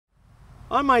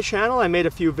On my channel, I made a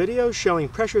few videos showing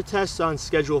pressure tests on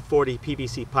Schedule 40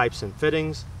 PVC pipes and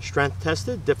fittings, strength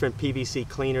tested different PVC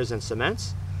cleaners and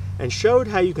cements, and showed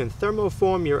how you can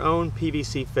thermoform your own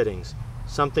PVC fittings,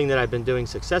 something that I've been doing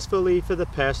successfully for the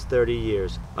past 30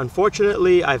 years.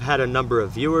 Unfortunately, I've had a number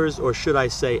of viewers, or should I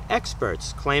say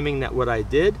experts, claiming that what I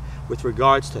did with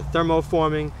regards to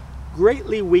thermoforming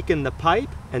greatly weakened the pipe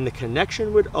and the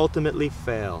connection would ultimately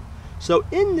fail. So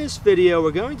in this video, we're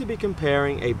going to be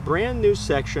comparing a brand new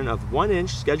section of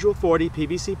 1-inch Schedule 40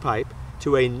 PVC pipe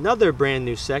to another brand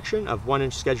new section of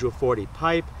 1-inch Schedule 40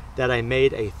 pipe that I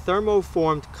made a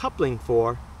thermoformed coupling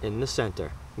for in the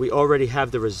center. We already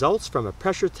have the results from a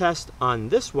pressure test on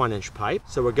this 1-inch pipe,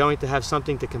 so we're going to have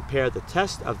something to compare the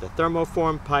test of the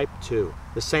thermoformed pipe to.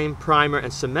 The same primer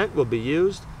and cement will be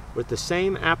used with the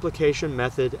same application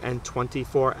method and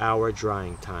 24-hour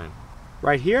drying time.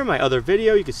 Right here, my other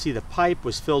video, you can see the pipe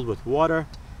was filled with water,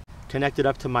 connected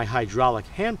up to my hydraulic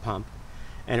hand pump,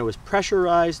 and it was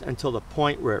pressurized until the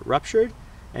point where it ruptured,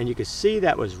 and you can see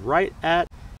that was right at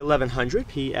 1100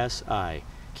 psi.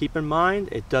 Keep in mind,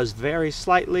 it does vary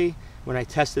slightly. When I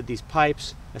tested these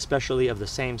pipes, especially of the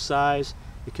same size,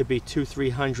 it could be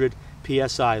 200-300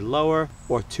 psi lower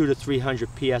or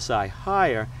 200-300 psi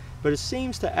higher, but it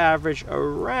seems to average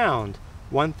around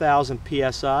 1000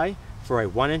 psi for a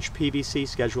 1-inch PVC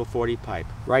Schedule 40 pipe.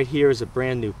 Right here is a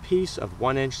brand new piece of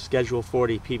 1-inch Schedule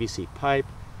 40 PVC pipe.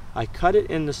 I cut it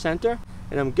in the center,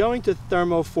 and I'm going to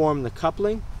thermoform the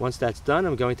coupling. Once that's done,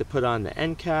 I'm going to put on the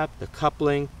end cap, the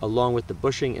coupling, along with the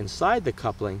bushing inside the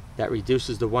coupling that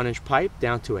reduces the 1-inch pipe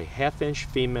down to a 1/2-inch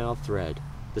female thread.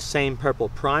 The same purple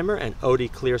primer and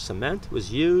OD clear cement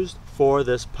was used for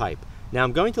this pipe. Now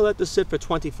I'm going to let this sit for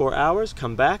 24 hours,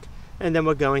 come back, and then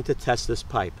we're going to test this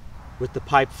pipe. With the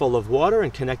pipe full of water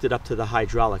and connected up to the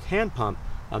hydraulic hand pump,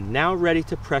 I'm now ready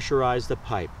to pressurize the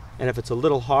pipe. And if it's a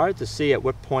little hard to see at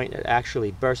what point it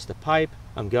actually bursts the pipe,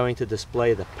 I'm going to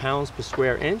display the pounds per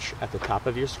square inch at the top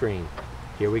of your screen.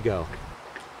 Here we go.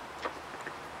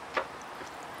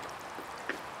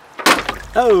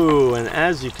 Oh, and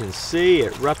as you can see,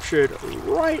 it ruptured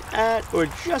right at or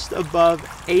just above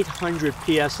 800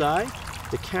 psi.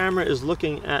 The camera is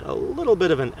looking at a little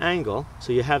bit of an angle,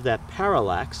 so you have that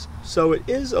parallax. So it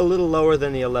is a little lower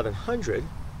than the 1100,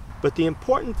 but the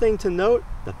important thing to note,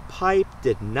 the pipe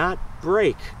did not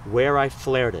break where I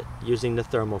flared it using the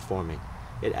thermoforming.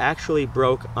 It actually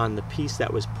broke on the piece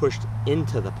that was pushed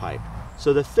into the pipe.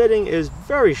 So the fitting is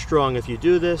very strong if you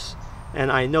do this, and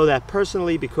I know that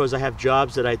personally because I have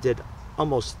jobs that I did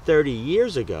almost 30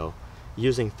 years ago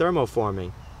using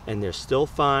thermoforming, and they're still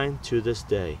fine to this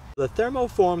day. The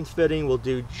thermoformed fitting will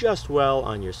do just well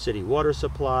on your city water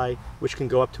supply, which can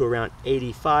go up to around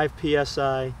 85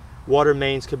 psi. Water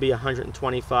mains could be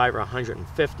 125 or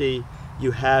 150.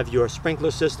 You have your sprinkler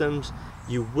systems.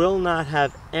 You will not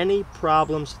have any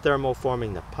problems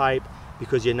thermoforming the pipe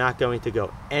because you're not going to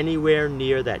go anywhere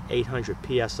near that 800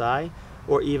 psi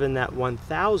or even that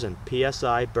 1000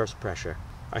 psi burst pressure.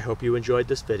 I hope you enjoyed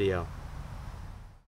this video.